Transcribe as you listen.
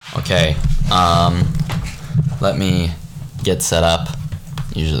Okay, let me get set up.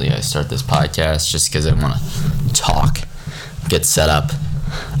 Usually I start this podcast just because I want to talk, get set up.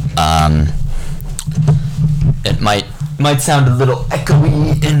 It might sound a little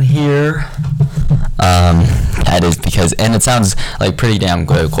echoey in here. That is because, and it sounds like pretty damn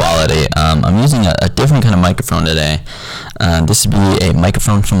good quality. I'm using a different kind of microphone today. This would be a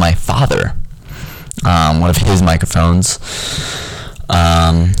microphone from my father. One of his microphones.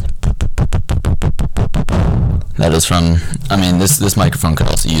 That is from, this microphone could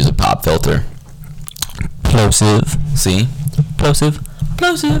also use a pop filter. Plosive, see? Plosive.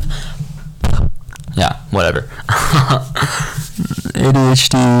 Yeah, whatever.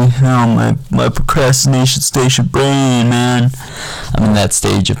 ADHD, my procrastination station brain, man. I'm in that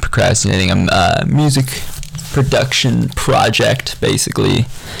stage of procrastinating. I'm music production project, basically.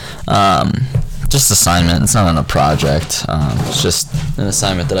 Just assignment. It's not on a project. It's just an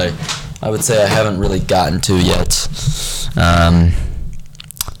assignment that I would say I haven't really gotten to yet.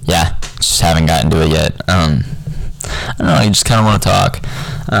 Yeah, just haven't gotten to it yet. I don't know, I just kind of want to talk.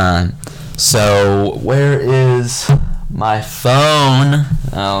 So, where is my phone?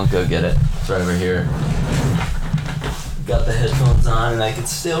 I'll go get it. It's right over here. Got the headphones on and I can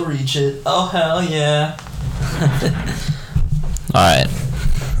still reach it. Oh, hell yeah. Alright.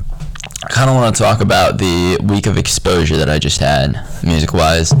 I kind of want to talk about the week of exposure that I just had,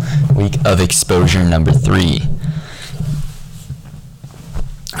 music-wise. Week of exposure number 3.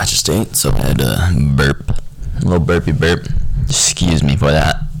 I just ate, so I had to burp. A little burpy burp. Excuse me for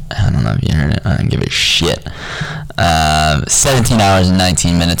that. I don't know if you heard it. I don't give a shit. 17 hours and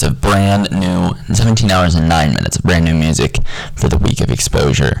 19 minutes of 17 hours and 9 minutes of brand new music for the week of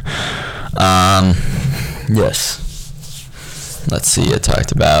exposure. Yes. Let's see, I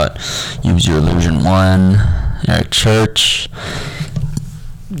talked about Use Your Illusion 1, Eric Church,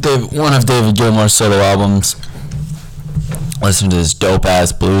 one of David Gilmour's solo albums. Listened to this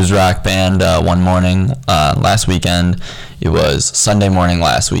dope-ass blues rock band one morning last weekend. It was Sunday morning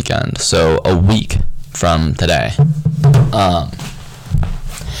last weekend, so a week from today.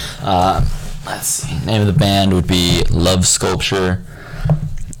 Let's see, name of the band would be Love Sculpture,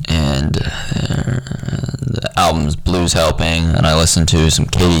 and the album's Blues Helping, and I listened to some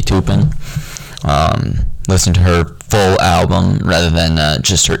Katie Toupin. Listened to her full album rather than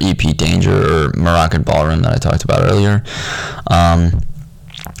just her EP Danger or Moroccan Ballroom that I talked about earlier.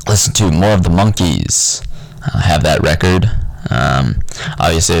 Listened to more of the Monkees. Have that record.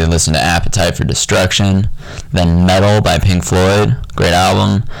 Obviously I listened to Appetite for Destruction, then Metal by Pink Floyd, great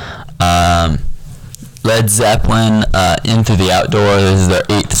album. Led Zeppelin, Into the Outdoor. This is their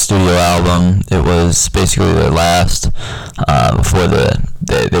 8th studio album. It was basically their last before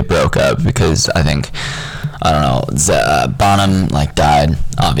they broke up, because I think, I don't know, Bonham died,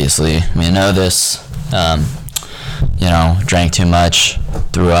 obviously. I know this, drank too much,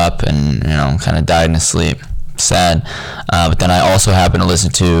 threw up, and kind of died in his sleep. Sad. But then I also happened to listen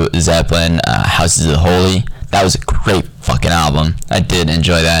to Zeppelin, Houses of the Holy. That was a great fucking album. I did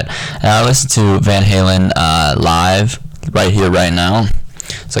enjoy that. And I listened to Van Halen live right here, right now.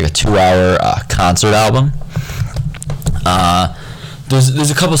 It's like a 2-hour concert album.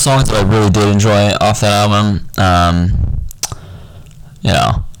 There's a couple songs that I really did enjoy off that album.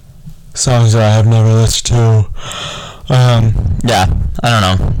 Songs that I have never listened to. Yeah, I don't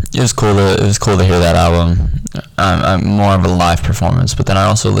know. It was cool to hear that album. I'm more of a live performance, but then I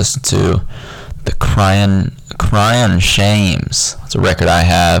also listened to the Crying Shames. It's a record I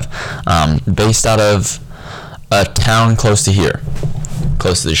have, based out of a town close to here,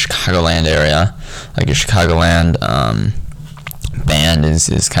 close to the Chicagoland area. Like a Chicagoland band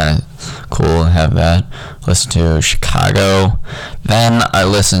is kind of cool to have that. Listen to Chicago. Then I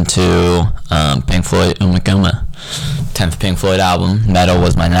listened to Pink Floyd, Ummagumma. 10th Pink Floyd album. Metal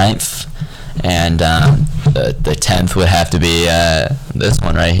was my 9th. And the 10th would have to be this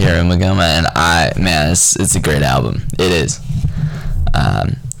one right here, Ummagumma. And it's a great album. It is.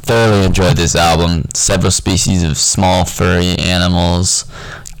 Thoroughly enjoyed this album. Several species of small furry animals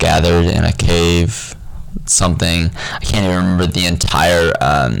gathered in a cave. Something, I can't even remember the entire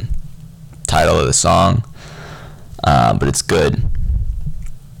title of the song, but it's good.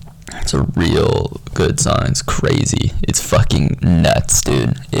 It's a real good song. It's crazy. It's fucking nuts,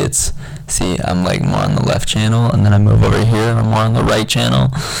 dude. I'm more on the left channel, and then I move over here, and I'm more on the right channel.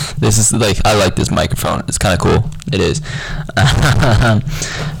 This is I like this microphone. It's kind of cool. It is.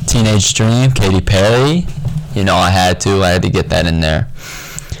 Teenage Dream, Katy Perry. I had to get that in there.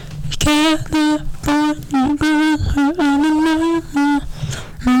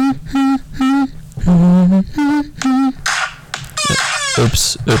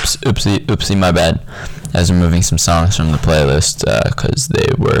 Oopsie, my bad. I was removing some songs from the playlist because they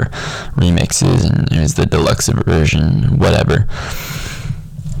were remixes and it was the deluxe version, whatever.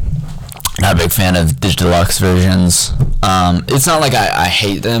 Not a big fan of the deluxe versions. It's not like I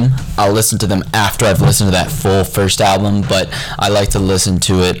hate them. I'll listen to them after I've listened to that full first album, but I like to listen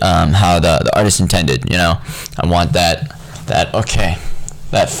to it how the artist intended, you know? I want that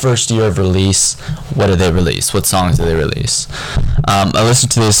first year of release, what did they release? What songs did they release? I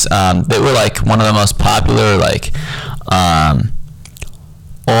listened to this, they were like one of the most popular, like,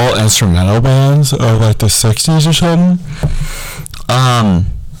 all instrumental bands of like the 60s or something.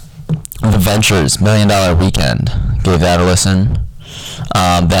 The Ventures, $1 Million Weekend, gave that a listen.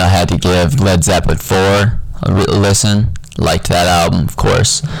 Then I had to give Led Zeppelin 4 a listen. Liked that album, of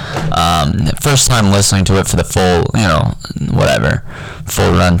course. First time listening to it for the full,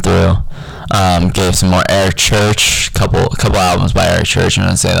 full run through. Gave some more Eric Church, couple albums by Eric Church. I'm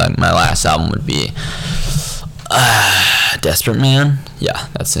gonna say like my last album would be Desperate Man. Yeah,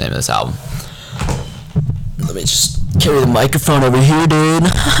 that's the name of this album. Let me just carry the microphone over here, dude.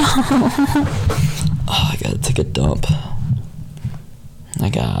 I gotta take a dump.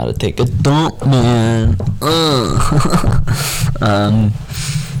 Man.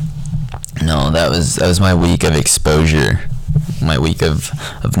 No, that was my week of exposure, my week of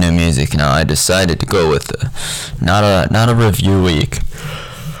new music. Now I decided to go with not a review week.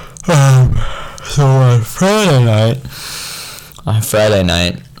 So on Friday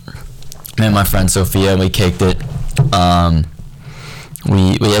night, me and my friend Sophia, we kicked it.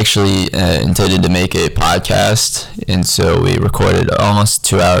 We actually intended to make a podcast, and so we recorded almost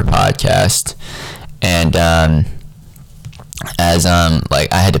 2-hour podcast. And as I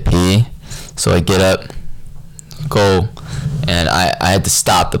had to pee, so I get up, go, and I had to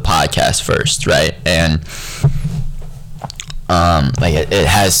stop the podcast first, right? And it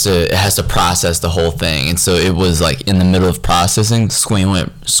has to process the whole thing, and so it was like in the middle of processing, the screen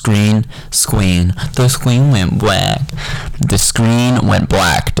went black. The screen went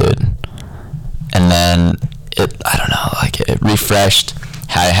black, dude. And then it refreshed.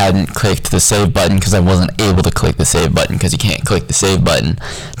 I hadn't clicked the save button because I wasn't able to click the save button, because you can't click the save button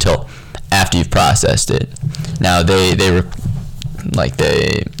till after you've processed it. Now they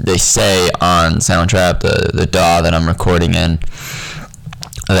say on Soundtrap, the DAW that I'm recording in,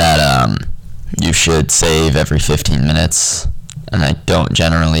 that you should save every 15 minutes, and I don't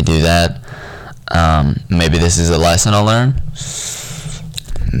generally do that. Maybe this is a lesson I'll learn.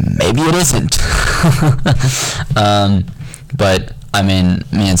 Maybe it isn't. But I mean,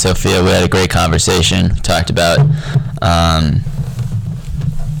 me and Sophia, we had a great conversation. Talked about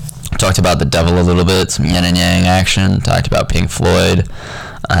the devil a little bit, some yin and yang action. Talked about Pink Floyd,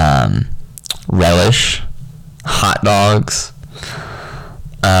 Relish, hot dogs.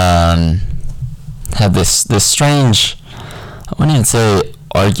 Had this strange, I wouldn't even say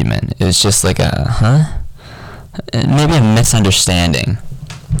argument. It was just like maybe a misunderstanding.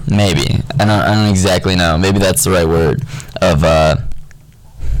 Maybe I don't exactly know. Maybe that's the right word. Of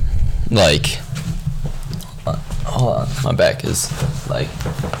hold on, my back is like,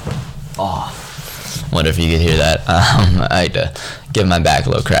 wonder if you could hear that. I had to give my back a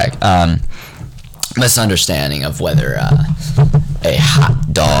little crack. Misunderstanding of whether a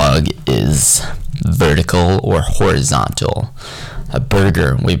hot dog is vertical or horizontal. A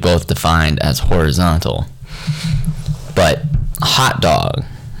burger we both defined as horizontal, but a hot dog,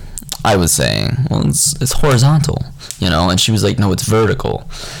 I was saying, well, it's horizontal, and she was like, no, it's vertical.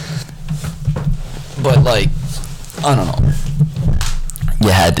 But like, I don't know.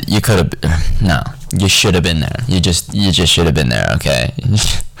 You should have been there. You just should have been there, okay?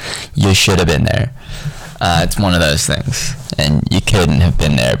 You should have been there. It's one of those things, and you couldn't have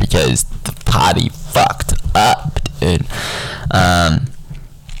been there because the potty fucked up, dude.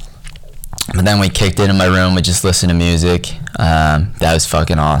 But then we kicked it in my room. We just listened to music. That was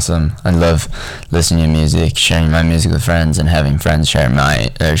fucking awesome. I love listening to music, sharing my music with friends, and having friends share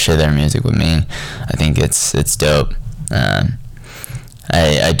their music with me. I think it's dope.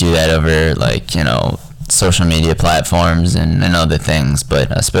 I do that over social media platforms and other things,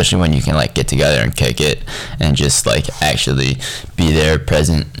 but especially when you can get together and kick it and just actually be there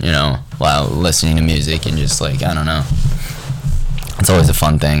present, while listening to music, and just I don't know. It's always a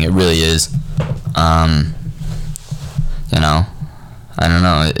fun thing. It really is. I don't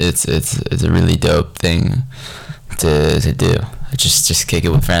know. It's a really dope thing to do. Just kick it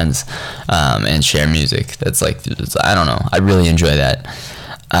with friends, and share music. That's I don't know. I really enjoy that.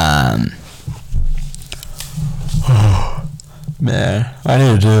 Man, I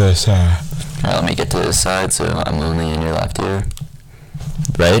need to do this. Alright, let me get to this side so I'm only in your left ear.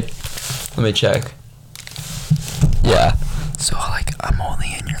 right? Let me check. Yeah. So, like, I'm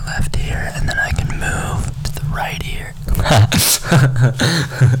only in your left ear, and then I can move to the right ear.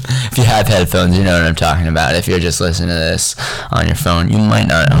 If you have headphones, you know what I'm talking about. If you're just listening to this on your phone, you might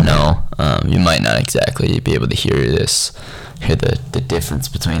not know. You might not exactly be able to hear the difference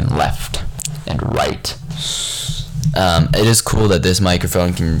between left and right. It is cool that this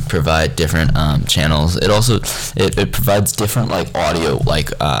microphone can provide different channels. It also it provides different like audio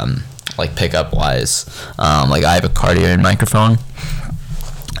like pickup wise. Like I have a Cardioid microphone,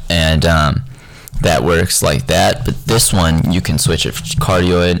 and that works like that. But this one you can switch it for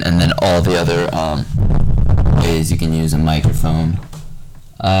Cardioid, and then all the other ways you can use a microphone.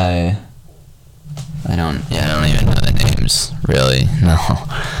 I don't even know the names really. No.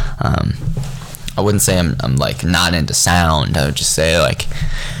 I wouldn't say I'm like not into sound. I would just say like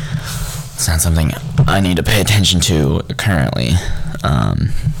it's not something I need to pay attention to currently.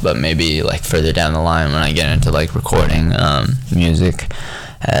 But maybe like further down the line when I get into like recording music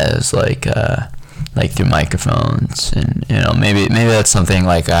as like through microphones, and you know maybe that's something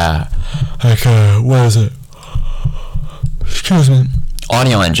like what is it? Excuse me.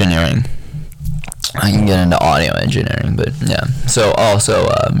 Audio engineering. I can get into audio engineering, but yeah. So also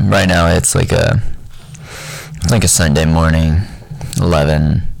right now it's like a Sunday morning,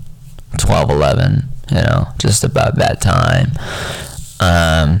 12:11, you know, just about that time.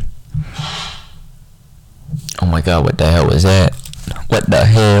 Oh my god, what the hell was that? What the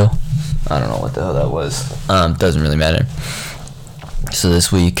hell? I don't know what the hell that was. Doesn't really matter. So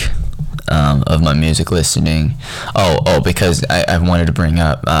this week of my music listening, because I wanted to bring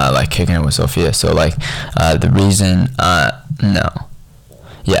up like kicking it with Sophia. So like the reason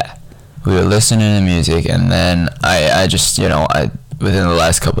we were listening to music, and then I just within the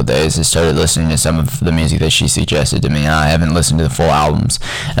last couple of days I started listening to some of the music that she suggested to me. I haven't listened to the full albums,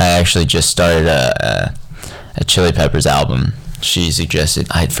 and I actually just started a Chili Peppers album. She suggested,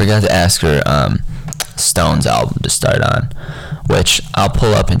 I forgot to ask her Stones album to start on, which I'll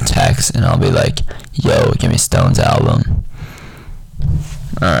pull up in text and I'll be like, yo, give me Stones album.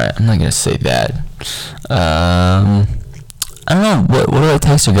 Alright, I'm not gonna say that. I don't know, what do I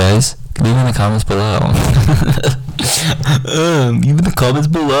text her, guys? Leave in the comments below. Leave in the comments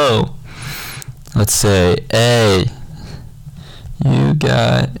below. Let's say, hey, you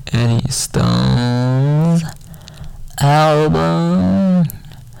got any Stones album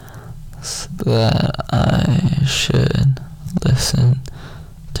that I should listen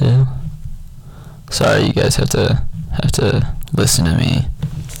to? Sorry, you guys have to listen to me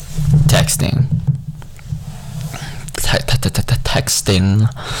texting. Texting.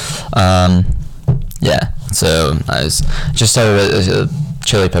 Yeah. So I just started a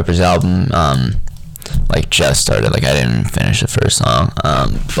Chili Peppers album. Just started. Like I didn't finish the first song.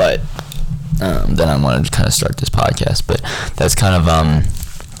 But then I wanted to kind of start this podcast. But that's kind of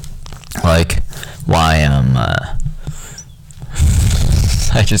why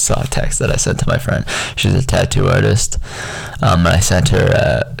I just saw a text that I sent to my friend. She's a tattoo artist. And I sent her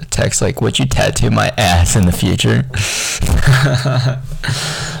a text like, would you tattoo my ass in the future?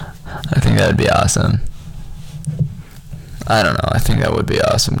 I think that would be awesome. I don't know. I think that would be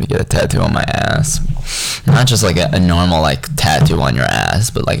awesome to get a tattoo on my ass. Not just like a normal like tattoo on your ass,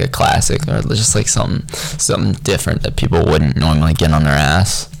 but like a classic, or just like something different that people wouldn't normally get on their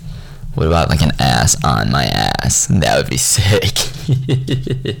ass. What about like an ass on my ass? That would be sick.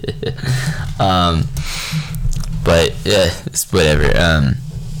 But yeah, it's whatever.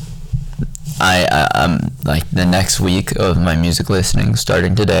 I'm like the next week of my music listening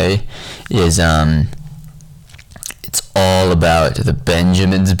starting today is it's all about the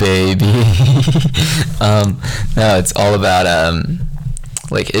Benjamins, baby. No, it's all about I'm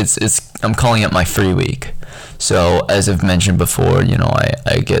calling it my free week. So as I've mentioned before,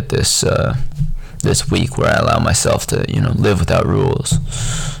 I get this week where I allow myself to live without rules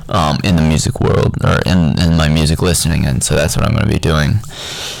in the music world, or in my music listening, and so that's what I'm going to be doing.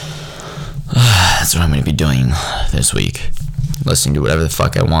 That's what I'm going to be doing this week, listening to whatever the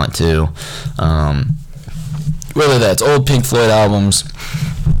fuck I want to, whether that's old Pink Floyd albums,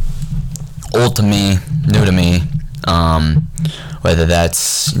 old to me, new to me, whether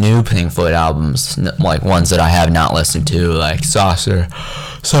that's new Pink Floyd albums, like ones that I have not listened to, like Saucer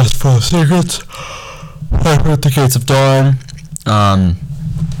Full of Secrets, Viper at the Gates of Dawn.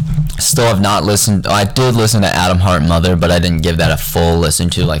 Still have not listened. I did listen to Atom Heart Mother, but I didn't give that a full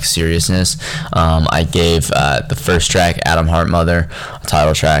listen to, like, seriousness. I gave the first track, Atom Heart Mother,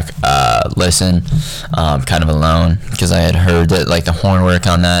 title track, listen, kind of alone, because I had heard that like the horn work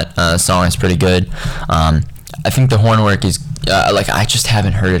on that song is pretty good. I think the horn work is like I just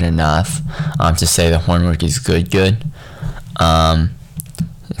haven't heard it enough to say the horn work is good.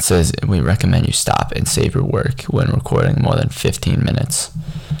 It says we recommend you stop and save your work when recording more than 15 minutes.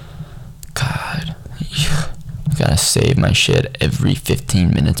 God, I gotta save my shit every 15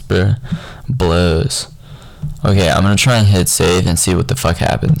 minutes, bro. Blows. Okay, I'm gonna try and hit save and see what the fuck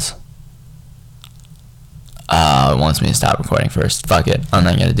happens. It wants me to stop recording first. Fuck it, I'm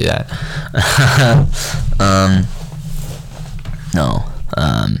not gonna do that. No.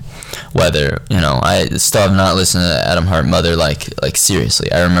 Whether, I still have not listened to Atom Heart Mother, like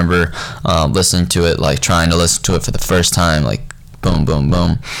seriously. I remember listening to it, like trying to listen to it for the first time, like boom, boom,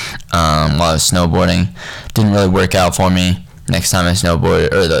 boom, while I was snowboarding. Didn't really work out for me. Next time I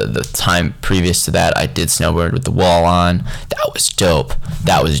snowboarded, or the time previous to that, I did snowboard with the wall on. That was dope.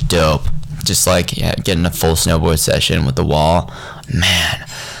 Just like, yeah, getting a full snowboard session with the wall. Man,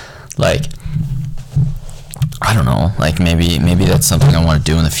 like, I don't know, like maybe that's something I want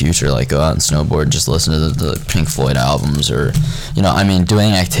to do in the future, like go out and snowboard and just listen to the Pink Floyd albums, or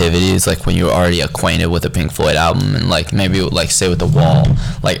doing activities like when you're already acquainted with a Pink Floyd album, and like maybe like say with the wall,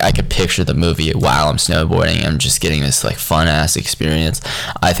 like I could picture the movie while I'm snowboarding. I'm just getting this like fun ass experience.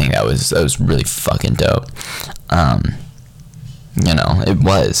 I think that was really fucking dope. It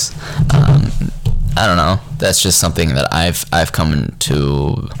was. I don't know. That's just something that I've come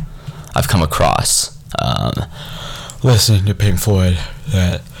across. Listening to Pink Floyd,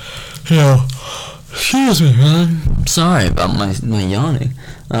 that, excuse me, man, I'm sorry about my yawning,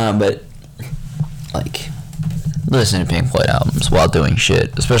 but, like, listening to Pink Floyd albums while doing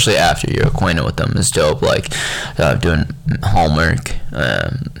shit, especially after you're acquainted with them, is dope. Like, doing homework,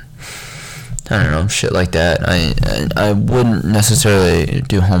 I don't know, shit like that. I wouldn't necessarily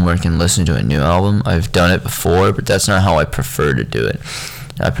do homework and listen to a new album. I've done it before, but that's not how I prefer to do it.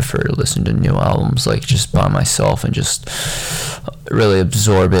 I prefer to listen to new albums, like, just by myself and just really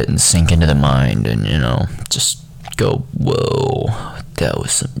absorb it and sink into the mind and, just go, whoa, that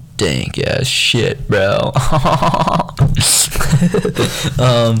was some dank ass shit, bro. I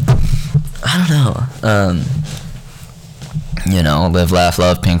don't know. Live, laugh,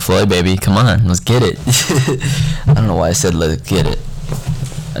 love, Pink Floyd, baby. Come on, let's get it. I don't know why I said let's get it.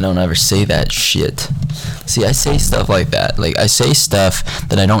 I don't ever say that shit. See, I say stuff like that. Like, I say stuff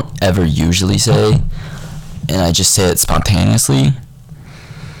that I don't ever usually say, and I just say it spontaneously.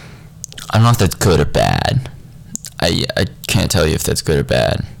 I don't know if that's good or bad. I can't tell you if that's good or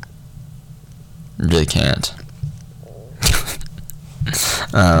bad. I really can't.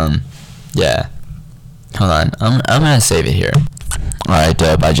 Yeah. Hold on. I'm gonna save it here. Alright,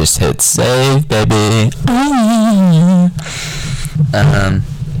 dope. I just hit save, baby.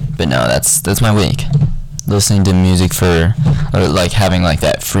 But no, that's my week. Listening to music or like having like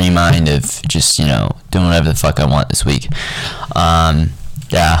that free mind of just, doing whatever the fuck I want this week.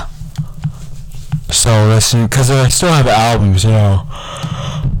 Yeah. So listen, because I still have albums,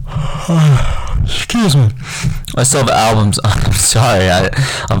 excuse me. I still have albums. I'm sorry.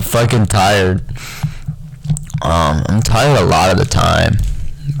 I'm fucking tired. I'm tired a lot of the time.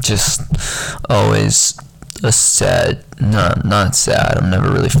 Just always sad. No, not sad. I'm never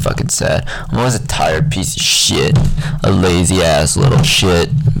really fucking sad. I'm always a tired piece of shit. A lazy ass little shit.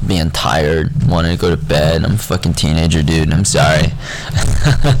 Being tired. Wanting to go to bed. I'm a fucking teenager, dude. I'm sorry.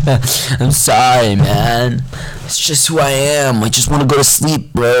 I'm sorry, man. It's just who I am. I just want to go to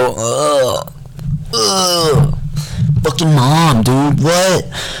sleep, bro. Ugh. Fucking mom, dude. What?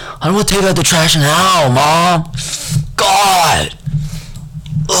 I don't want to take out the trash now, Mom. God.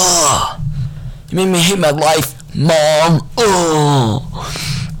 Ugh. You made me hate my life, Mom. Ugh.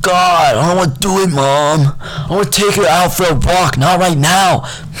 God, I don't want to do it, Mom. I want to take her out for a walk, not right now,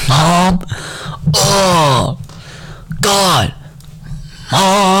 Mom. Ugh. God.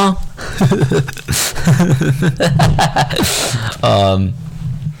 Mom.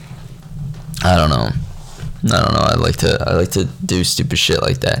 I don't know. I like to do stupid shit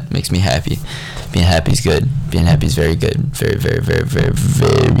like that. It makes me happy. Being happy is good. Being happy is very good. Very, very, very, very,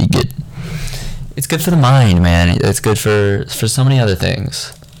 very good. It's good for the mind, man. It's good for so many other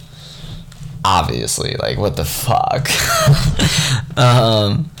things. Obviously, like, what the fuck?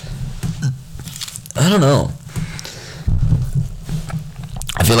 I don't know.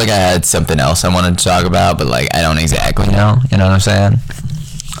 I feel like I had something else I wanted to talk about, but like I don't exactly know. You know what I'm saying?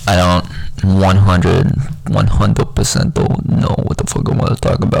 I don't 100% don't know what the fuck I want to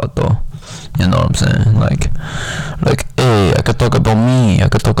talk about though. You know what I'm saying? Like, hey, day. I could talk about me. I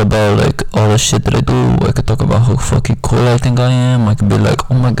could talk about like all the shit that I do. I could talk about how fucking cool I think I am. I could be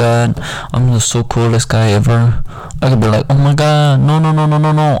like, oh my god, I'm the so coolest guy ever. I could be like, oh my god, no,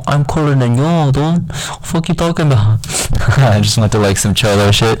 I'm cooler than you, dude. What the fuck you talking about? I just went to like some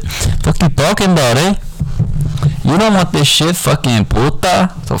cholo shit. Fuck you talking about, eh? You don't want this shit, fucking puta.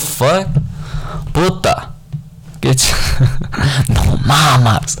 The fuck? Puta. Get no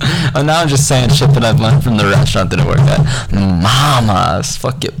mamas. Oh, now I'm just saying shit that I've learned from the restaurant that I work at. No mamas.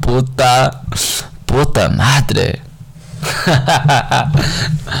 Fuck it, puta. Puta madre.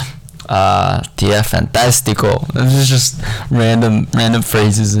 Tía fantástico. This is just random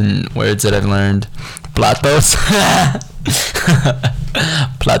phrases and words that I've learned. Platos.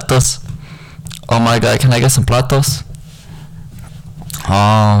 Platos. Oh my god, can I get some platos?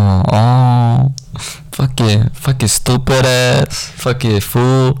 Oh. Fucking stupid ass. Fucking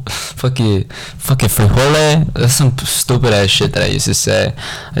fool. Fucking frijole. That's some stupid ass shit that I used to say.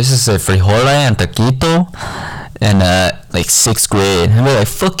 I used to say frijole and taquito in like 6th grade. And be like,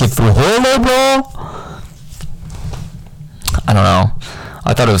 fucking frijole, bro. I don't know.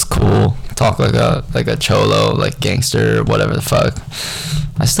 I thought it was cool. Talk like a cholo, like gangster, whatever the fuck.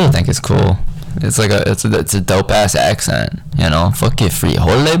 I still think it's cool. It's like it's a dope ass accent, you know. Fucking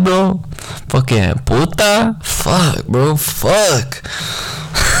frijole, bro. Fucking puta. Fuck, bro. Fuck.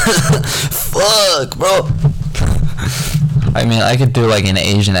 Fuck, bro. I mean, I could do like an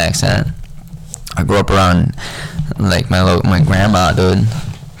Asian accent. I grew up around like my grandma, dude.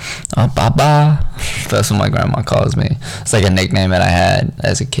 Oh, Baba. That's what my grandma calls me. It's like a nickname that I had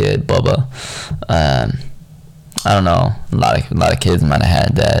as a kid, Bubba. I don't know. A lot of kids might have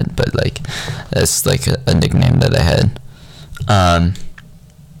had that, but like that's like a nickname that I had.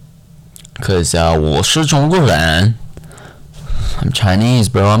 'Cause 我是中国人. I'm Chinese,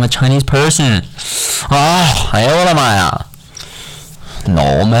 bro. I'm a Chinese person. 哎呦我的妈呀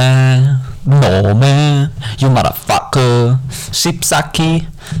No man, you motherfucker. Shipsaki,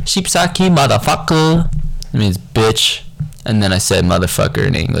 motherfucker. It means bitch. And then I said motherfucker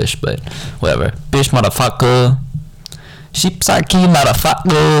in English, but whatever. Bitch, motherfucker. Shipsaki,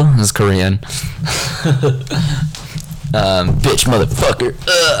 motherfucker. This is Korean. Bitch, motherfucker.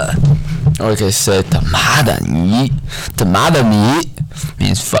 Or I could say tamada meat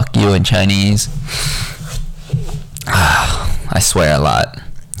means fuck you in Chinese. I swear a lot.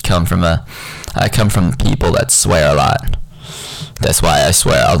 I come from people that swear a lot. That's why I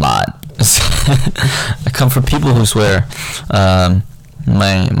swear a lot. I come from people who swear.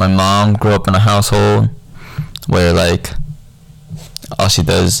 My mom grew up in a household where like all she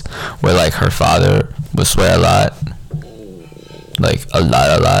does, where like her father would swear a lot, like a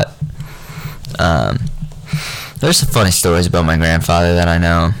lot. There's some funny stories about my grandfather that I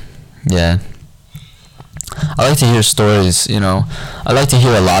know. Yeah. I like to hear stories, you know. I like to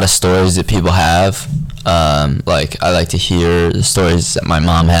hear a lot of stories that people have. Like I like to hear the stories that my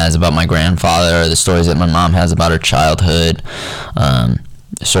mom has about my grandfather, or the stories that my mom has about her childhood,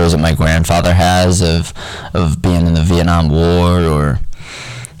 the stories that my grandfather has of being in the Vietnam War, or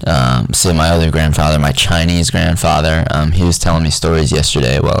say my other grandfather, my Chinese grandfather. He was telling me stories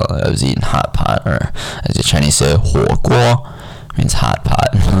yesterday while I was eating hot pot, or as the Chinese say, 火锅. Means hot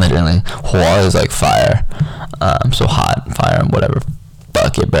pot, literally. Hua is like fire. So hot, fire, whatever.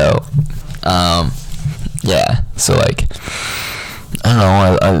 Bucket, bro. Yeah. So like, I don't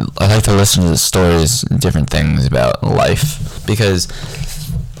know. I like to listen to the stories, different things about life, because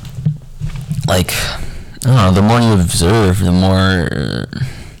like, I don't know. The more you observe, the more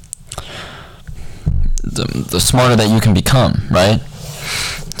the smarter that you can become, right?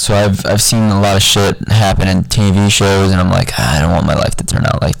 So I've seen a lot of shit happen in TV shows, and I'm like, I don't want my life to turn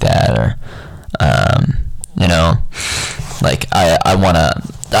out like that, or you know, like I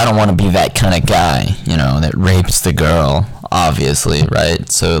don't want to be that kind of guy, you know, that rapes the girl, obviously,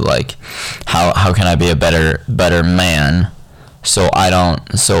 right? So like, how can I be a better man? So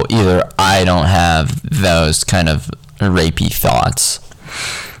either I don't have those kind of rapey thoughts.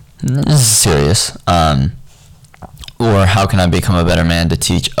 This is serious. Or how can I become a better man to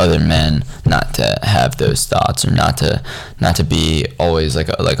teach other men not to have those thoughts, or not to be always like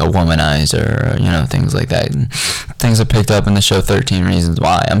a womanizer, or, you know, things like that. And things I picked up in the show 13 Reasons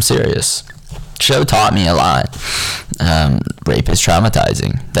Why. I'm serious. Show taught me a lot. Rape is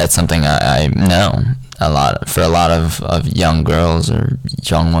traumatizing. That's something I know a lot. For a lot of young girls or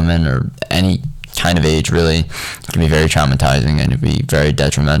young women, or any kind of age, really, it can be very traumatizing, and it can be very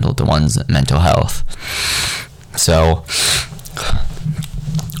detrimental to one's mental health. So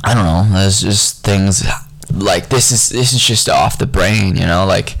I don't know, there's just things like this is just off the brain, you know.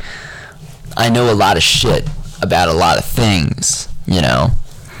 Like, I know a lot of shit about a lot of things, you know.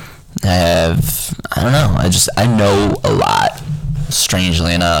 I don't know, I know a lot,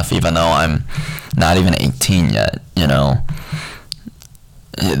 strangely enough, even though I'm not even 18 yet, you know.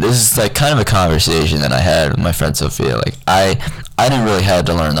 This is like kind of a conversation that I had with my friend Sophia. Like, I didn't really have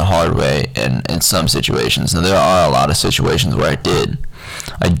to learn the hard way in some situations. Now, there are a lot of situations where I did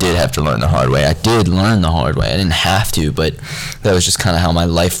have to learn the hard way. I did learn the hard way. I didn't have to, but that was just kind of how my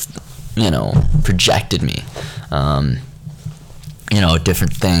life, you know, projected me. You know,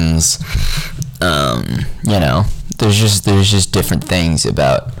 different things. You know, there's just different things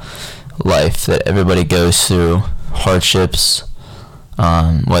about life that everybody goes through. Hardships,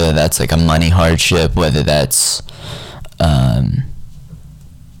 whether that's like a money hardship, whether that's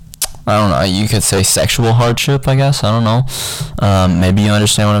I don't know, you could say sexual hardship, I guess. I don't know. Maybe you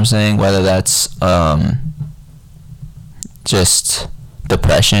understand what I'm saying. Whether that's just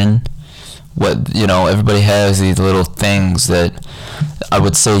depression. What, you know, everybody has these little things that I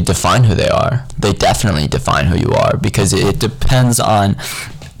would say define who they are. They definitely define who you are, because it depends on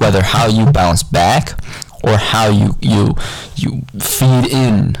whether how you bounce back or how you feed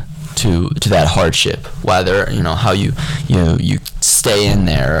in to that hardship, whether, you know, how you stay in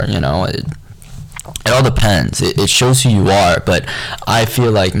there, you know. It all depends. It shows who you are, but I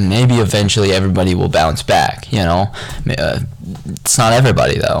feel like maybe eventually everybody will bounce back, you know. It's not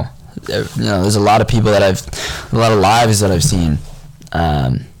everybody, though. You know, there's a lot of people that a lot of lives that I've seen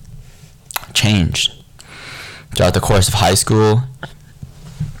changed throughout the course of high school,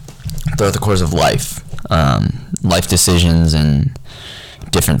 throughout the course of life, life decisions and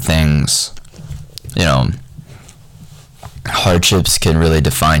different things. You know, hardships can really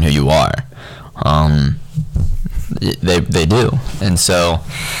define who you are. They do, and so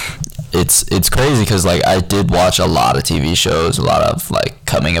it's crazy, because like I did watch a lot of TV shows, a lot of like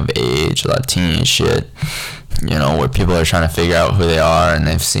coming of age, a lot of teenage shit, you know, where people are trying to figure out who they are, and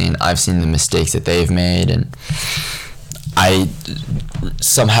I've seen the mistakes that they've made, and I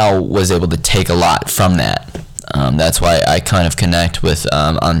somehow was able to take a lot from that. That's why I kind of connect with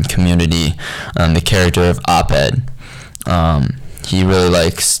on Community, the character of Op-Ed. He really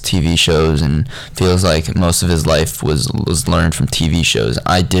likes TV shows and feels like most of his life was learned from TV shows.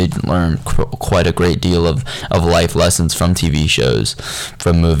 I did learn quite a great deal of life lessons from TV shows,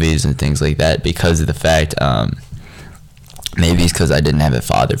 from movies and things like that, because of the fact, maybe it's because I didn't have a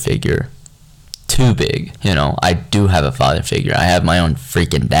father figure too big, you know. I do have a father figure. I have my own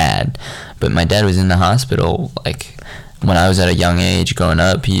freaking dad, but my dad was in the hospital, like, when I was at a young age growing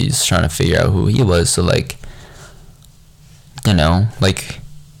up. He's trying to figure out who he was, so, like, you know, like,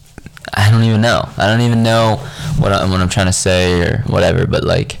 I don't even know what I'm trying to say or whatever, but,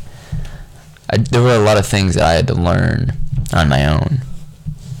 like, there were a lot of things that I had to learn on my own.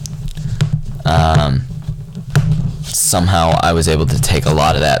 Somehow I was able to take a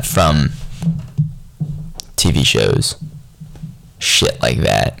lot of that from TV shows, shit like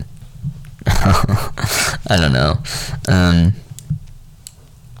that. I don't know.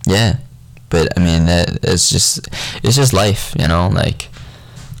 Yeah. But I mean, it's just life, you know. Like,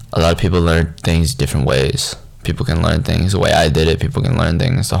 a lot of people learn things different ways. People can learn things the way I did it. People can learn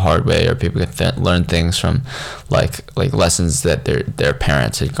things the hard way, or people can learn things from like lessons that their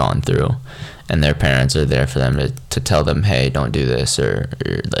parents had gone through, and their parents are there for them to tell them, hey, don't do this, or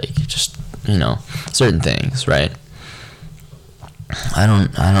like, just, you know, certain things, right? I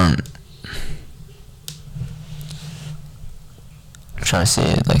don't. I'm trying to see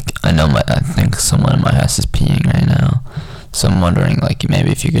it. Like, I think someone in my house is peeing right now, so I'm wondering, like,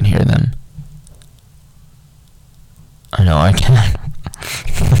 maybe if you can hear them. I know I can.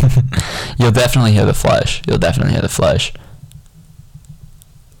 You'll definitely hear the flush. Let's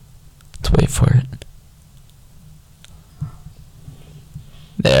wait for it.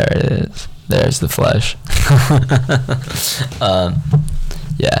 There it is. There's the flush.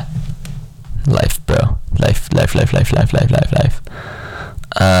 Yeah. Life, bro. Life.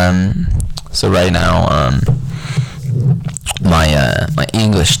 So right now, my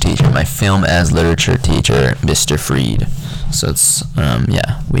English teacher, my film as literature teacher, Mr. Freed. So it's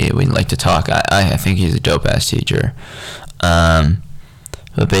yeah, we like to talk. I think he's a dope ass teacher.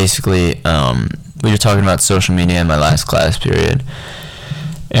 But basically, we were talking about social media in my last class period,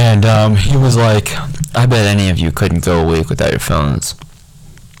 and he was like, I bet any of you couldn't go a week without your phones.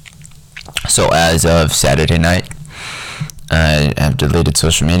 So as of Saturday night, I have deleted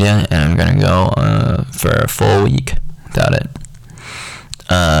social media, and I'm gonna go for a full week without it.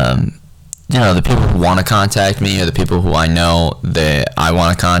 You know, the people who want to contact me, or the people who I know that I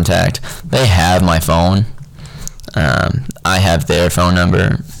want to contact, they have my phone. I have their phone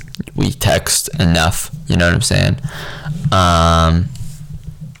number. we text enough, you know what I'm saying?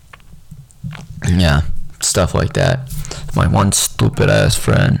 Yeah, stuff like that. My one stupid ass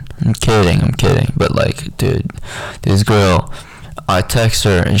friend. I'm kidding, but like, dude, this girl, I text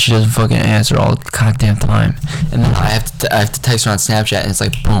her and she doesn't fucking answer all the goddamn time, and then I have to text her on Snapchat, and it's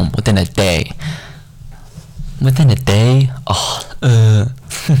like, boom, within a day. No,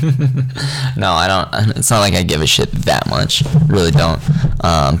 I don't. It's not like I give a shit that much. Really don't.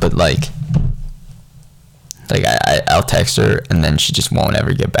 But like I'll text her and then she just won't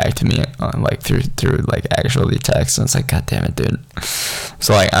ever get back to me, like through like actually text. And it's like, god damn it, dude.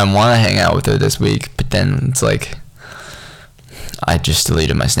 So like, I want to hang out with her this week, but then it's like, I just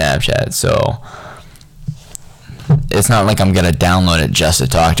deleted my Snapchat, so it's not like I'm gonna download it just to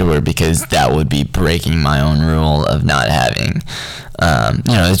talk to her, because that would be breaking my own rule of not having,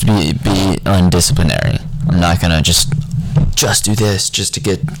 it'd be undisciplinary. I'm not gonna just do this just to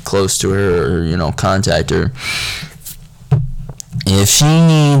get close to her or, contact her. If she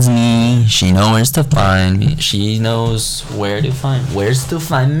needs me, she knows to find me. She knows where to find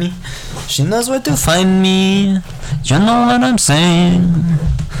me. She knows where to find me. You know what I'm saying?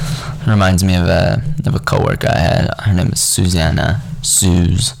 It reminds me of a coworker I had. Her name is Susanna.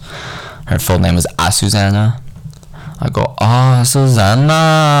 Suze. Her full name was Susanna. I go,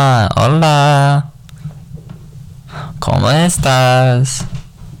 Susanna, hola, ¿cómo estás?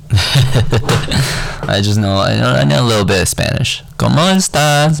 I know a little bit of Spanish. ¿Cómo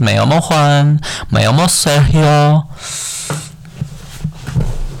estás? Me llamo Juan. Me llamo Sergio.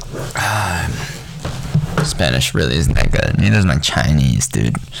 Spanish really isn't that good. Neither is my Chinese,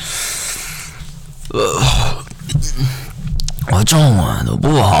 dude. 我中文都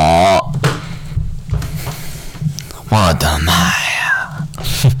不好，我的妈呀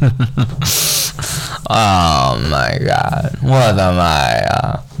！Oh my god， 我的妈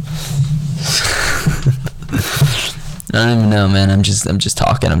呀！ I don't even know, man. I'm just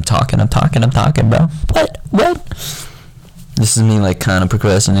talking, bro. What? This is me, like, kind of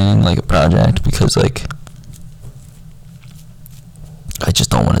procrastinating, like, a project, because, like, I just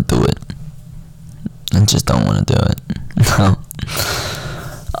don't want to do it. No.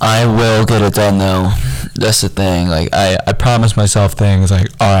 I will get it done, though. That's the thing. Like, I promised myself things, like,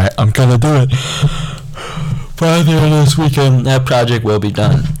 alright, I'm gonna do it. By the end of this weekend, that project will be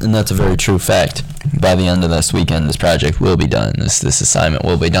done. And that's a very true fact. By the end of this weekend, this project will be done. This assignment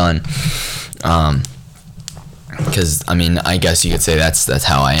will be done. Because, I mean, I guess you could say that's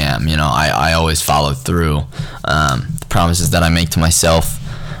how I am. I always follow through. The promises that I make to myself,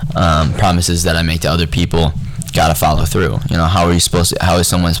 promises that I make to other people, gotta follow through. How is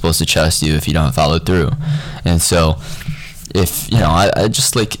someone supposed to trust you if you don't follow through? And so, if, I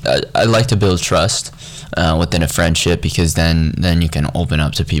just like, I like to build trust within a friendship, because then you can open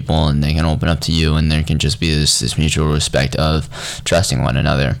up to people and they can open up to you, and there can just be this mutual respect of trusting one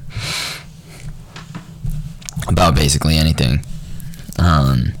another about basically anything.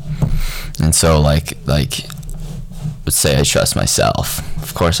 And so like let's say I trust myself.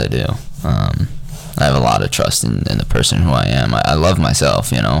 Of course I do. I have a lot of trust in the person who I am. I love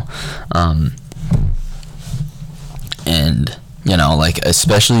myself, and like,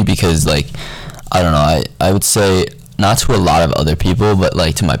 especially because, like, I don't know, I would say, not to a lot of other people, but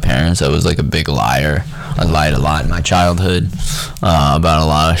like to my parents, I was like a big liar. I lied a lot in my childhood, about a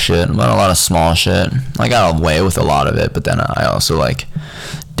lot of shit, about a lot of small shit. I got away with a lot of it, but then I also, like,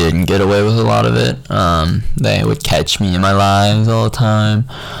 didn't get away with a lot of it. They would catch me in my lies all the time.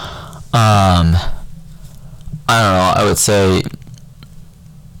 I don't know, I would say,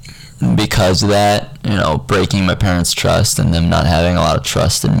 because of that, breaking my parents' trust and them not having a lot of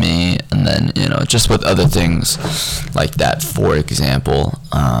trust in me, and then, just with other things like that, for example,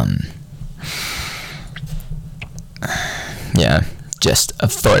 yeah, just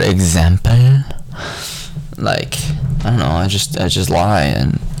for example, like, I don't know, I just lie,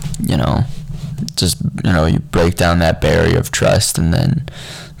 and, you break down that barrier of trust, and then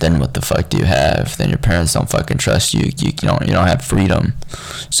what the fuck do you have? Then your parents don't fucking trust you. You don't have freedom.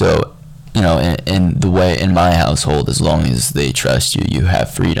 So, in my household, as long as they trust you, you have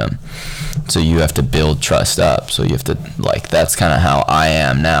freedom. So you have to build trust up. So you have to, like, that's kind of how I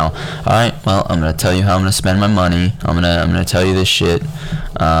am now. All right, well, I'm gonna tell you how I'm gonna spend my money. I'm gonna tell you this shit.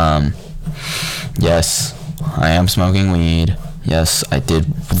 Yes, I am smoking weed. Yes, I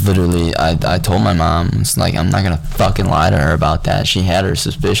did. Literally, I told my mom. It's like, I'm not gonna fucking lie to her about that. She had her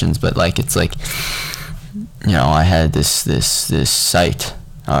suspicions, but, like, it's like, I had this site.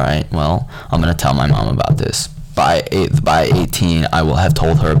 All right, well, I'm gonna tell my mom about this. By 18, I will have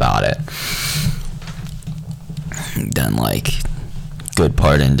told her about it. Then, like, good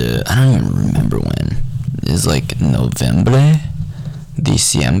part into, I don't even remember when. It's like November?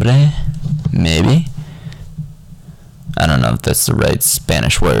 Diciembre? Maybe? I don't know if that's the right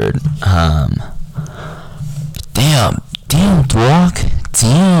Spanish word. Damn, dog.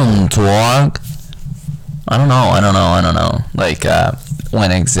 I don't know. Like,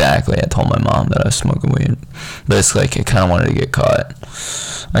 when exactly I told my mom that I was smoking weed. But it's like, I kind of wanted to get caught.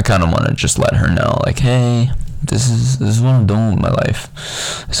 I kind of want to just let her know, like, hey, this is what I'm doing with my life.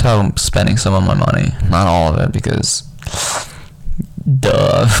 This is how I'm spending some of my money. Not all of it, because,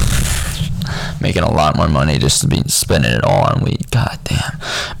 duh. Making a lot more money just to be spending it all on weed. God damn.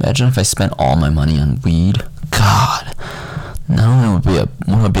 Imagine if I spent all my money on weed. God. Not only would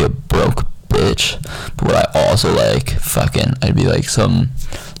I be a broke bitch, but would I also, like, fucking, I'd be like some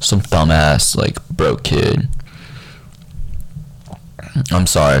dumbass, like, broke kid. I'm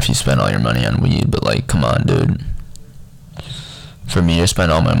sorry if you spend all your money on weed, but, like, come on, dude. For me to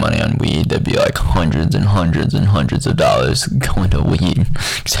spend all my money on weed, that'd be like hundreds and hundreds and hundreds of dollars going to weed.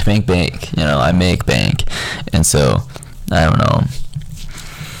 Because I make bank, I make bank. And so, I don't know.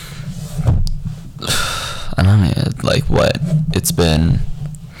 I don't know, like, what? It's been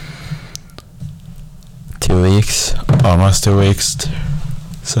 2 weeks, almost 2 weeks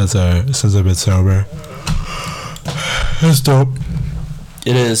since I've been sober. It's dope.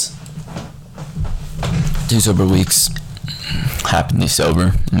 It is. 2 sober weeks. Happily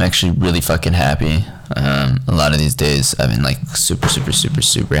sober. I'm actually really fucking happy. A lot of these days I've been like super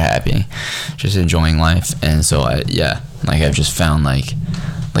happy, just enjoying life. And so I've just found like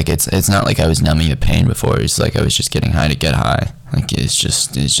it's not like I was numbing the pain before. It's like I was just getting high to get high. Like it's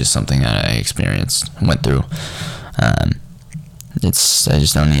just something that I experienced, went through. I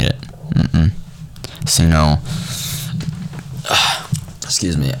just don't need it. See no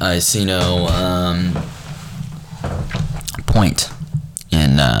excuse me, I see no point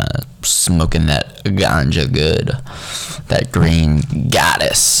in smoking that ganja good, that green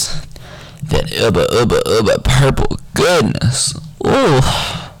goddess, that ubba purple goodness. Ooh,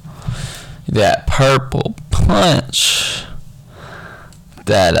 that purple punch,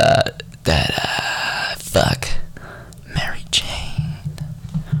 that fuck Mary Jane,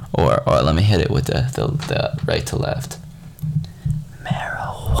 or let me hit it with the right to left,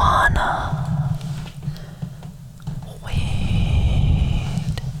 marijuana.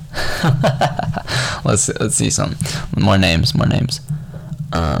 Let's see some more names.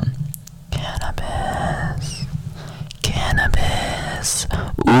 Cannabis.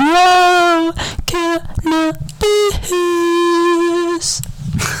 Whoa, cannabis.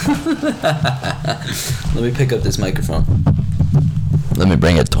 Let me pick up this microphone. Let me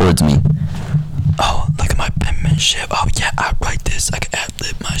bring it towards me. Oh, look at my penmanship. Oh yeah, I write this. I can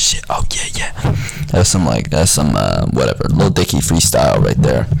ad-lib my shit. Oh yeah. That's some whatever. Lil Dicky freestyle right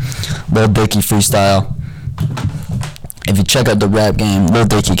there. Lil Dicky freestyle. If you check out the rap game, Lil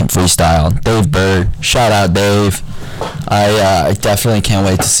Dicky can freestyle. Dave Bird, shout out Dave. I definitely can't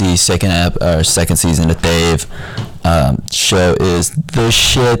wait to see second season of Dave. Show is the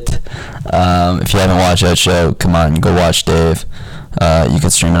shit. If you haven't watched that show, come on, go watch Dave. You can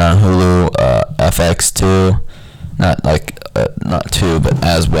stream it on Hulu, FX too. Not too, but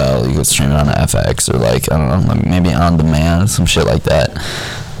as well. You can stream it on FX or like, I don't know, maybe on demand, some shit like that.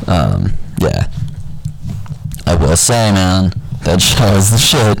 Yeah. I will say, man, that show is the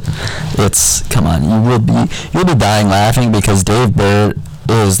shit. Come on, you'll be dying laughing because Dave Bird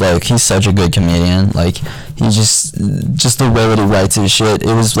is like, he's such a good comedian. Like, he just the way that he writes his shit.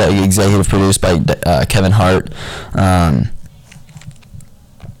 It was like executive produced by Kevin Hart.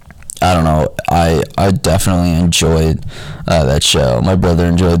 I don't know. I definitely enjoyed that show. My brother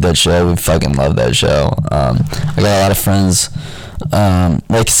enjoyed that show. We fucking love that show. I got a lot of friends.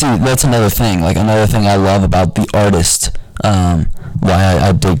 See, that's another thing. Like, another thing I love about the artist. Why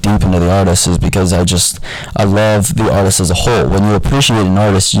I dig deep into the artist is because I love the artist as a whole. When you appreciate an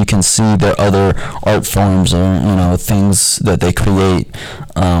artist, you can see their other art forms or, things that they create,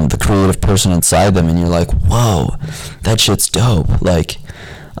 the creative person inside them, and you're like, whoa, that shit's dope. Like,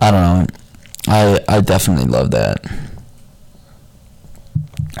 I don't know. I definitely love that.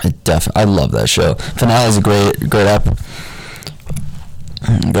 I love that show. Finale's a great episode.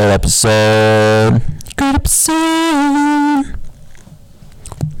 Great episode.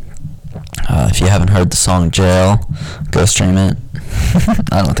 If you haven't heard the song Jail, go stream it.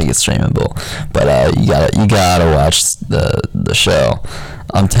 I don't think it's streamable, but you gotta watch the show.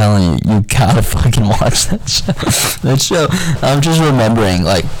 I'm telling you, you gotta fucking watch that show. I'm just remembering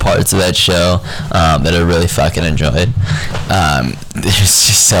like parts of that show that I really fucking enjoyed. There's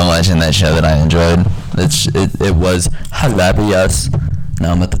just so much in that show that I enjoyed. It was hilarious.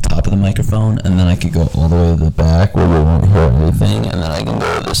 Now I'm at the top of the microphone, and then I can go all the way to the back where we won't hear anything, and then I can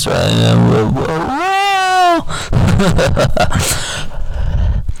go this way.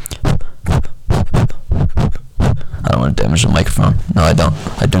 I don't want to damage the microphone. No, I don't.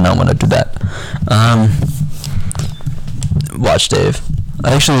 I do not want to do that. Watch Dave.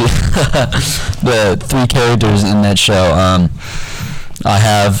 Actually, the 3 characters in that show, I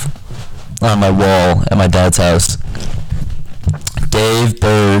have on my wall at my dad's house. Dave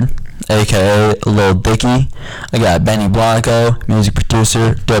Bird, aka Lil Dicky. I got Benny Blanco, music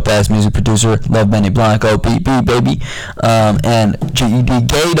producer, dope ass music producer. Love Benny Blanco, beat baby. And GED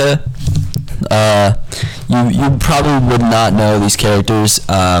Gator. You probably would not know these characters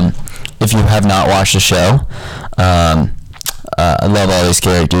if you have not watched the show. I love all these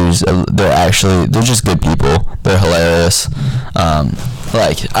characters. They're just good people. They're hilarious.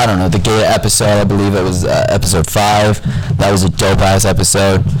 Like, I don't know, the Gator episode, I believe it was episode 5. That was a dope ass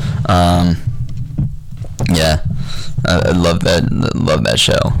episode. Yeah, I love that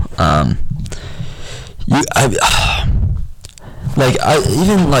show.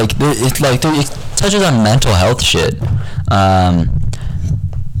 It touches on mental health shit. I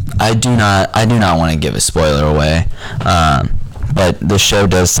do not want to give a spoiler away. But the show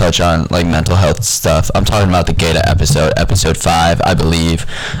does touch on like mental health stuff. I'm talking about the Gator episode 5, I believe.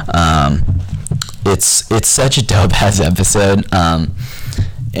 It's such a dope ass episode.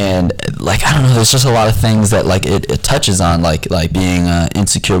 And like, I don't know, there's just a lot of things that like it touches on, like being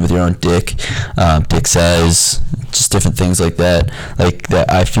insecure with your own dick. Dick says, just different things like that that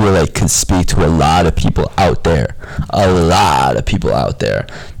I feel like can speak to a lot of people out there.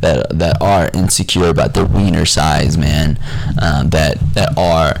 That are insecure about their wiener size, man. That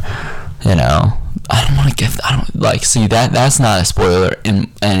are, you know, that's not a spoiler in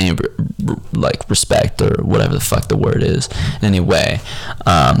any like respect or whatever the fuck the word is in any way.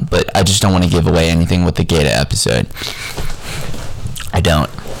 But I just don't want to give away anything with the Gator episode. I don't.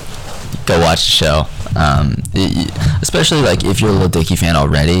 Go watch the show. Especially like if you're a Lil Dicky fan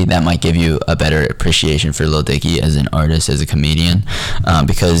already, that might give you a better appreciation for Lil Dicky as an artist, as a comedian,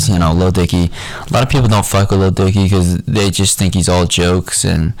 because, you know, Lil Dicky, a lot of people don't fuck with Lil Dicky because they just think he's all jokes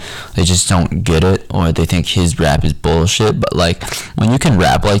and they just don't get it, or they think his rap is bullshit. But like, when you can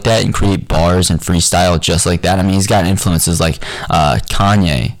rap like that and create bars and freestyle just like that, I mean, he's got influences like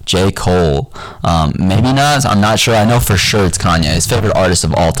Kanye, J. Cole, maybe Nas, I'm not sure. I know for sure it's Kanye. His favorite artist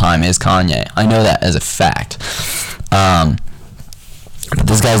of all time is Kanye. I know that as a fact. But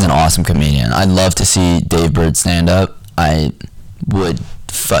this guy's an awesome comedian. I'd love to see Dave Bird stand up. I would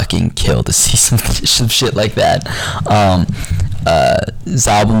fucking kill to see some shit like that. His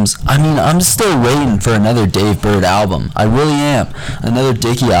albums, I mean, I'm still waiting for another Dave Bird album. I really am. Another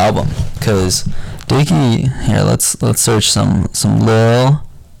Dicky album, because Dicky, here, let's search some Lil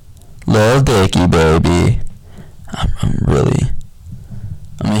Dicky, baby.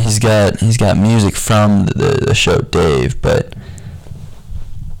 I mean, he's got music from the show Dave, but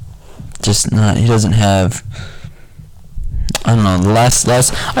just not. He doesn't have. I don't know. The last.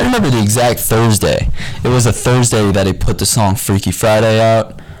 I remember the exact Thursday. It was a Thursday that he put the song Freaky Friday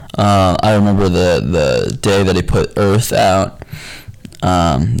out. I remember the day that he put Earth out.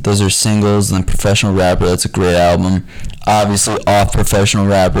 Those are singles. And Professional Rapper, that's a great album. Obviously, Off Professional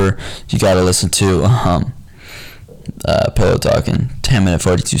Rapper, you gotta listen to. Pillow Talking, 10-minute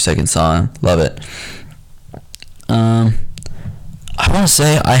 42-second song, love it. I want to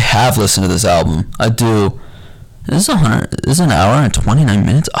say I have listened to this album. I do. This is an hour and 29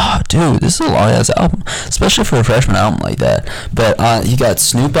 minutes. Oh, dude, this is a long ass album, especially for a freshman album like that. But he got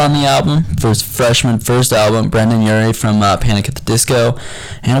Snoop on the album for his freshman first album. Brendan Urie from Panic at the Disco.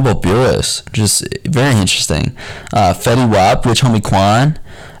 Hannibal Buress, just very interesting. Fetty Wap, Rich Homie Quan,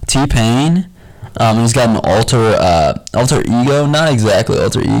 T-Pain. He's got an alter ego, not exactly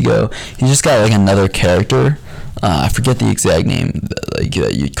alter ego. He's just got like another character. I forget the exact name, like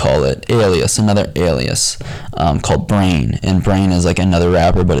you'd call it, another alias, called Brain. And Brain is like another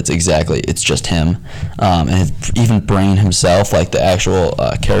rapper, but it's just him. And even Brain himself, like the actual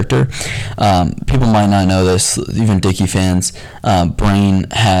character. People might not know this, even Dicky fans. Brain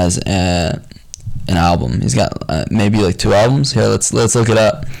has an album. He's got maybe like 2 albums. Here, let's look it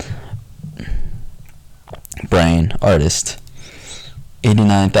up. Brain, artist,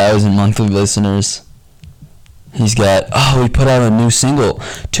 89,000 monthly listeners. He's got, he put out a new single,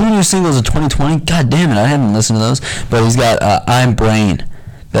 2 new singles in 2020. God damn it, I hadn't listened to those. But he's got I'm Brain.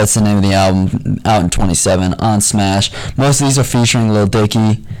 That's the name of the album, out in 2027 on Smash. Most of these are featuring Lil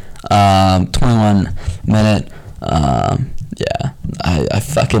Dicky. 21 minute. Yeah, I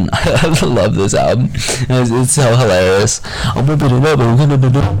fucking I love this album. It's so hilarious. I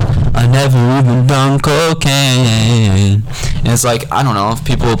never even done cocaine. And it's like, I don't know, if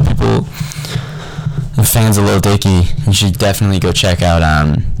people the fans of Lil Dicky, you should definitely go check out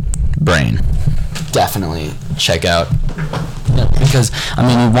Brain. Definitely check out, because I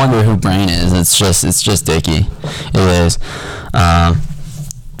mean, you wonder who Brain is. It's just Dicky. It is.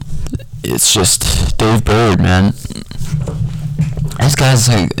 It's just Dave Bird, man. This guy's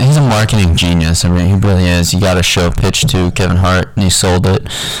like, he's a marketing genius. I mean, he really is. He got a show pitched to Kevin Hart and he sold it.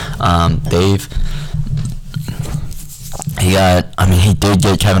 Dave, he did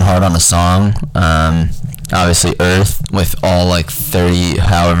get Kevin Hart on a song. Obviously Earth, with all like 30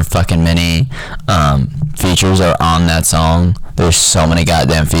 however fucking many features are on that song. There's so many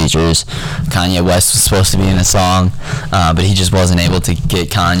goddamn features. Kanye West was supposed to be in a song, but he just wasn't able to get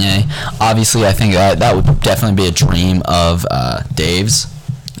Kanye. Obviously, I think that would definitely be a dream of Dave's,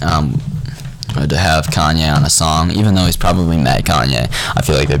 to have Kanye on a song, even though he's probably met Kanye. I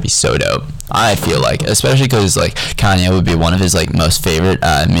feel like that'd be so dope. I feel like, especially because like Kanye would be one of his like most favorite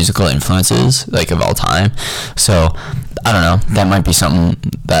musical influences like of all time. So I don't know, that might be something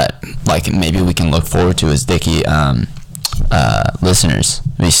that like maybe we can look forward to as Dicky listeners.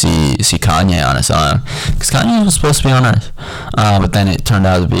 We see Kanye on a song, because Kanye was supposed to be on it, but then it turned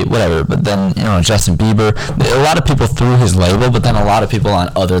out to be whatever. But then, you know, Justin Bieber, a lot of people through his label, but then a lot of people on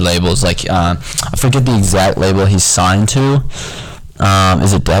other labels, like I forget the exact label he's signed to.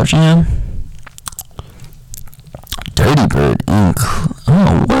 Is it Def Jam? Dirty Bird Inc.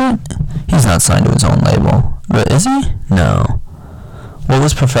 Oh, what? He's not signed to his own label. But is he? No. What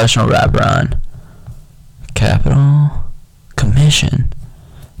was Professional Rapper on? Capital Commission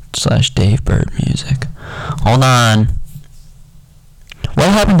 / Dave Bird Music. Hold on. What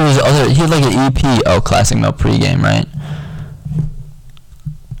happened to his other? He had like an EP. Oh, Classic Milk Pregame, right?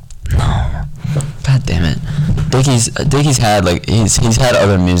 No. God damn it. Dicky's had like he's had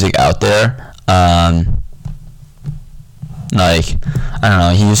other music out there. Like, I don't know,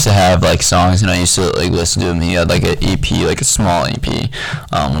 he used to have like songs, and I used to like listen to him. He had like an EP, like a small EP,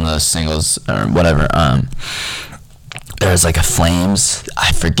 one of those singles or whatever. There's like a Flames.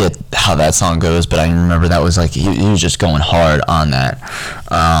 I forget how that song goes, but I remember that was like he was just going hard on that.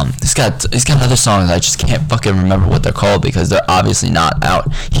 He's got other songs. I just can't fucking remember what they're called, because they're obviously not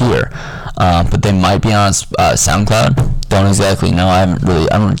out here, but they might be on SoundCloud. Don't exactly know. I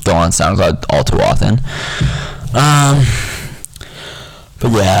don't go on SoundCloud all too often.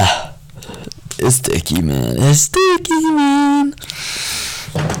 But yeah, it's Dicky, man. It's Dicky, man.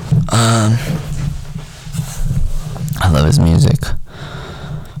 I love his music.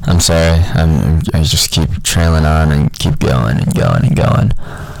 I'm sorry. I just keep trailing on and keep going and going and going.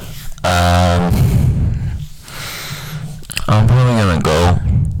 I'm probably gonna go.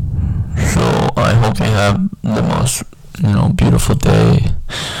 So I hope you have the most, beautiful day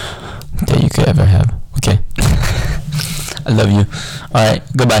that you could ever have. Okay. I love you. Alright,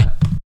 goodbye.